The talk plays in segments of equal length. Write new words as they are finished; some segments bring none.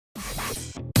New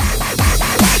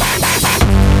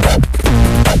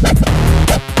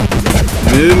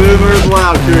member of the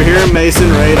Loud Crew here, Mason,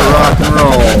 ready to rock and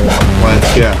roll.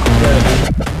 Let's go.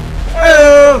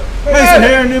 Hello, Mason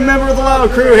here, new member of the Loud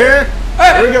Crew here.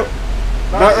 Here we go.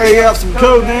 About ready to get out some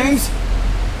code names.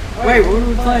 Wait, what are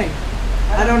we playing?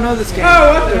 I don't know this game.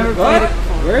 Oh, what I've the never fuck? played it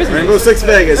before. Where is Mason? Rainbow Six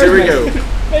Vegas, here we go.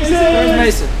 Where's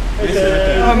Mason?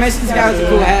 Oh, Mason's the guy with the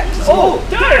cool hat. Oh,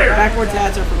 there! Backwards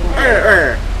hats are for cool.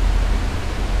 Alright,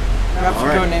 Grab some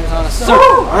code names on us.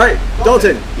 alright,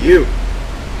 Dalton,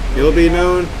 you'll be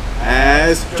known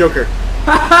as Joker.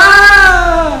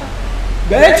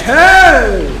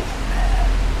 Bitches!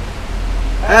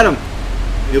 Adam,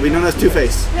 you'll be known as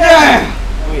Two-Face. Yeah!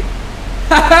 Wait.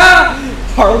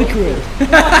 Harley Quinn.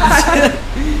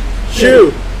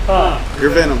 Shu,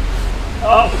 you're Venom.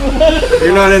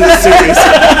 You're not in this series.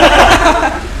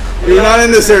 You're not in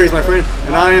this series, my friend.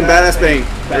 And I am Badass Bane.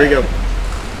 There we go.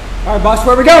 Alright, boss,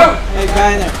 where we going? Hey,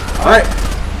 guy in there. Alright.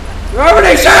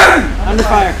 Revolution! Under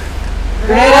fire.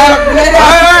 Grenade out! Grenade out!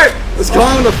 Alright! Let's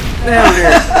calm the down here.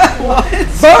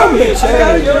 Boom, bitch!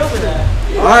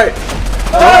 Alright.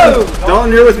 Oh!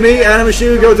 Dalton, you're with me. Adam and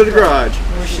Shu go to the garage.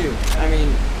 Or shoot. I mean,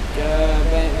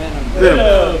 Venom.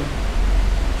 Venom.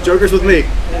 Joker's with me.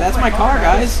 Yeah, that's my car,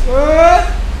 guys. What?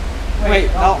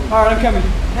 Wait, Dalton. Alright, I'm coming.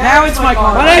 Now it's my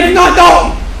car. My name's not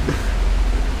Dalton!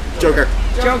 Joker.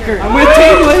 Joker. I'm with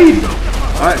Team Lead!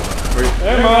 Alright.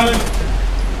 Come on.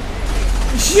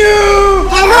 Shoot!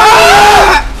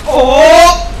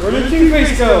 Oh! Where did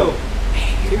Two-Face go?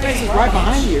 Two-Face is right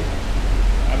behind you.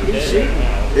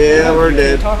 Yeah, we're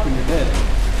dead. Don't talk when you're dead.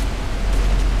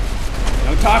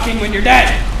 No talking when you're dead.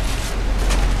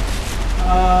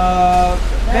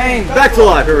 Bane. Back to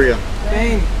life. Here we go.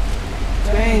 Bane.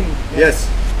 Yes.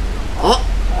 Oh.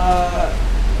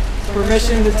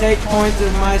 Permission to take points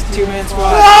in my two-man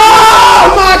squad.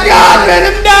 Oh my God!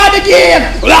 Venom died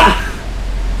again!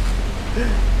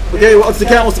 Okay, what's the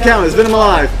count? Is Venom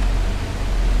alive?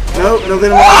 No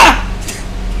Venom alive.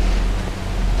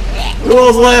 Who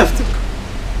else left?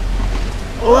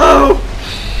 Hello?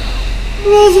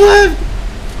 Who else left?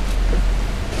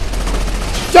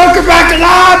 Joker back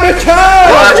alive, bitch!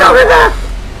 Joker back!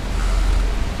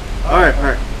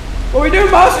 Alright. What we do,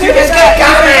 boss? Dude, this guy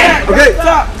coming! Okay.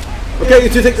 Stop! Okay, you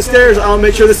two take the stairs. I'll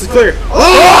make sure this is clear.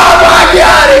 Oh my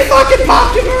God! He fucking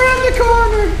popped him around the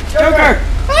corner. Joker!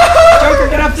 Joker,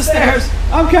 get up the stairs!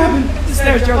 I'm coming. Up the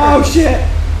stairs, Joker. Oh shit!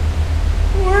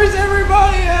 Where's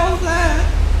everybody else at?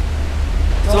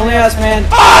 It's only us, man.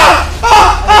 I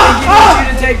think you need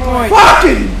you to take points.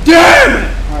 Fucking damn it!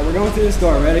 All right, we're going through this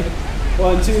door. Ready?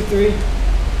 1, 2, 3.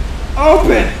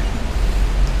 Open!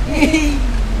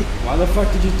 Why the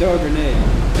fuck did you throw a grenade?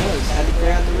 Just had to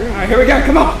clear out the room. All right, here we go.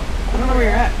 Come on. I don't know where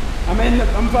you're at. I'm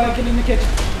fucking in the kitchen.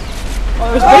 Oh,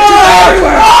 there's bitches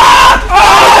everywhere.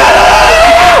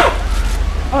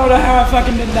 I don't know how I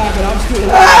fucking didn't die, but I'm still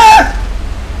alive.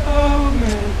 Oh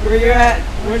man. Where you at?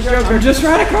 Where's Joker? I'm just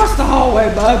right across the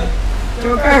hallway, bud.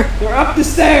 Joker! They're up the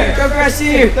stairs. Joker, I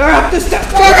see you! They're up the stairs.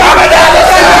 They're coming down the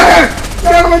stairs.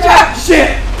 Joker, watch out!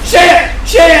 Shit!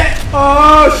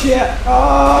 Oh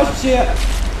shit!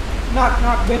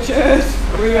 Knock, bitches.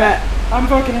 Where you at? I'm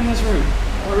fucking in this room.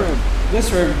 What room?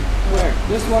 This room. Where?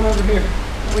 This one over here.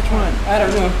 Which one? I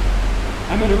don't know.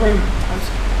 I'm in a room.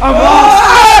 I'm lost.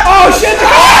 Oh shit!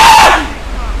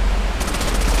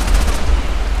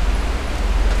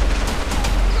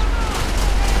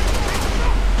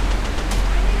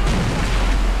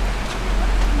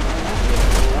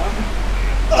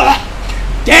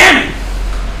 Damn it!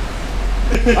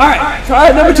 Alright,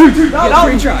 try number 2. Get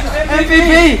 3 tries.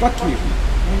 MVP! Fuck you.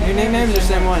 Your nicknames are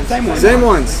same ones. Same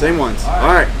one. Same ones.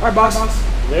 Alright. Alright, boss.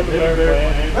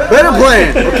 Better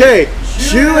plan. Okay.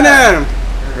 Shu and Adam.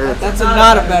 That's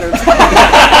not a better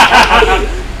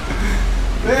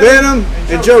Venom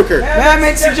and Joker. May I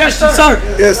make suggestions, sir?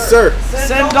 Yes, sir.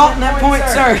 Send Dalton that point,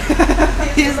 sir.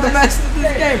 He is the best at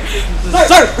this game.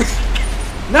 Sir!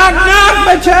 Knock,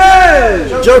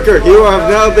 bitches! Joker, you have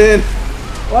now been.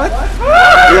 What?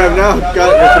 You have now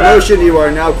got a promotion. You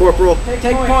are now corporal.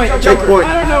 Take point. Take point.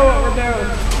 I don't know what we're doing.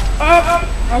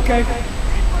 Okay.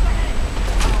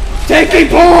 Taking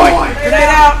point!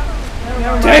 Grenade out!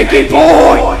 Taking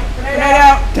point! Grenade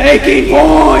out! Taking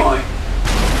point!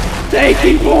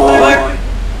 Taking point!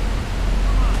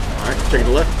 Alright, take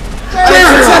the left.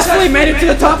 Successfully made it to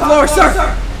the top floor, sir!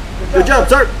 Good job,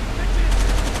 sir.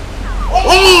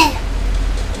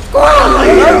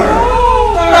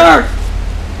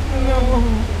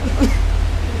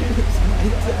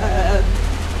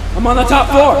 I'm on the top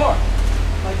floor.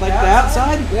 Like the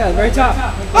outside? Yeah, the very top.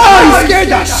 Oh, you scared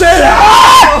the shit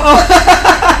out!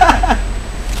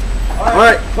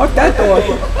 Alright. Fuck that door.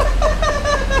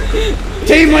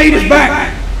 Team lead is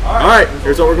back. Alright,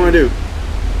 here's what we're going to do.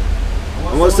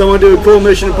 I want someone to do a cool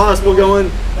Mission Impossible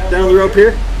going down the rope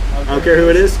here. I don't care who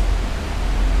it is.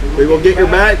 We will get your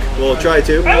back. We'll try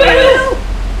to.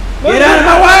 Get out of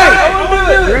my way!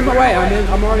 You're in my way.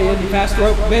 I'm already in fast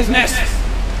rope business.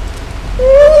 We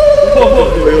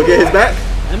will get his back.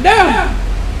 I'm down.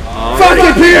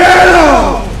 Fucking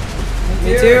piano!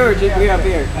 Me too, or we up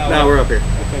here? No, we're up here.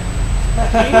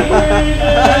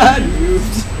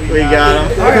 We got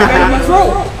him. Alright, let's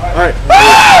roll. Alright.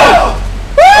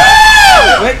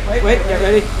 Wait, get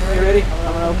ready. Get ready.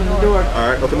 I'm gonna open the door.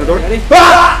 Alright, open the door. Ready?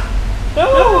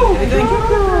 No! Anything?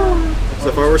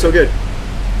 So far, we're so good.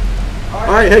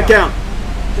 Alright, head count.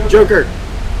 Joker.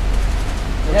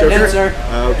 Yes, sir.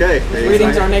 Okay.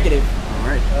 Readings are negative.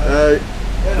 Alright.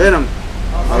 Venom.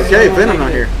 Okay, Venom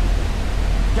not here.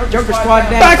 Joker squad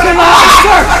down. Back in line,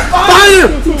 sir!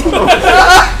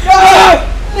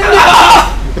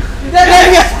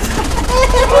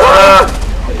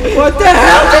 What the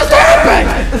hell just happened?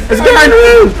 It's behind the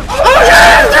room! Oh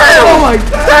yeah! Oh my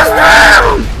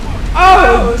god!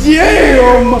 Oh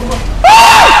damn!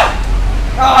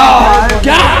 Oh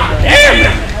god damn it! I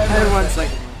had 1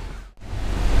 second.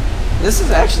 This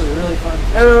is actually really fun.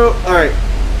 Oh, alright.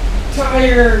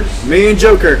 Tires! Me and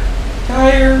Joker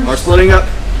Tires! are splitting up.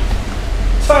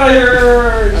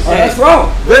 Tires! Okay, let's roll!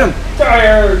 Venom!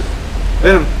 Tires!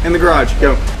 Venom, in the garage.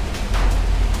 Go.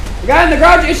 The guy in the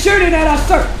garage is shooting at us,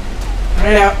 sir!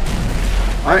 Right out.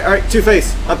 Alright,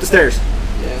 Two-Face. Up the stairs.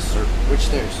 Yes, sir. Which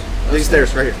stairs? These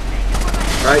stairs, right here.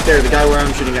 Right there, the guy where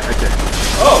I'm shooting at right there.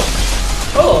 Oh!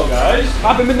 Hello, guys.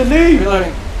 Pop him in the knee!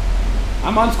 Reloading.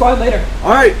 I'm on squad later.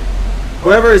 Alright.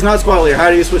 Whoever is not squad leader, how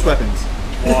do you switch weapons?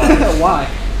 Why?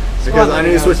 Because I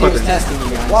need to switch weapons. Testing you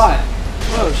guys. Why?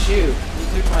 Whoa, shoot.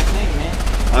 You took my thing, man.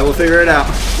 I will figure it out.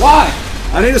 Why?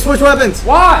 I need to switch weapons.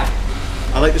 Why?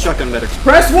 I like the shotgun better.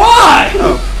 Press Y!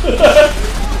 Oh.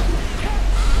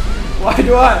 Why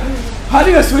do I? How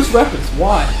do I switch weapons?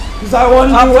 Why? Because I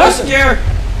want to do First weapons. gear.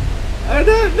 I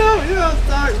don't know. You know what I'm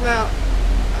talking about.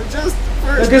 I'm just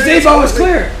first. The gazebo is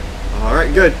clear.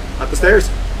 Alright, good. Up the stairs.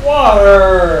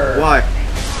 Water. Why?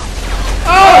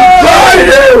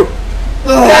 Oh!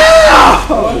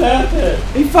 What happened?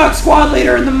 He fucked squad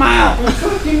leader in the mouth.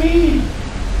 What do you mean?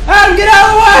 Adam, get out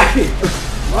of the way!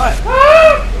 What?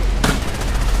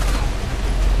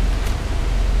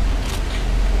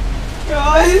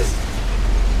 Guys!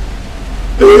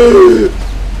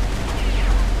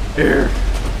 Here.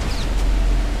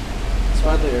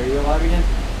 Squad leader, are you alive again?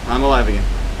 I'm alive again.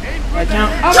 I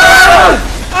count.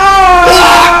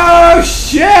 Oh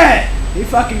shit! He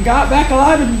fucking got back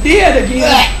alive and dead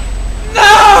again.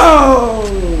 No!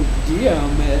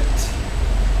 Damn it.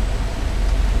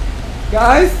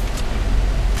 Guys?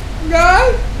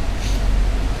 Guys?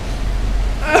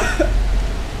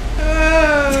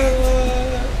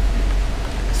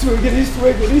 Swiggity,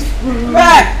 swiggity, swoo.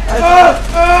 Back!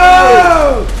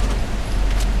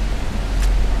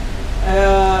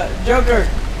 Joker.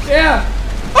 Yeah.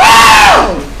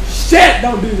 Oh! Shit!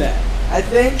 Don't do that. I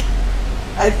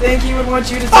think he would want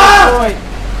you to take Ah! point.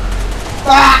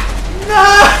 No!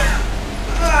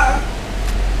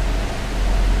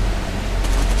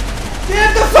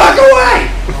 Get the fuck away!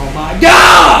 Oh my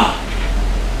god!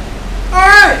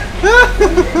 Alright!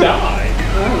 Die.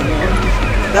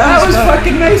 That was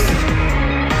fucking nice.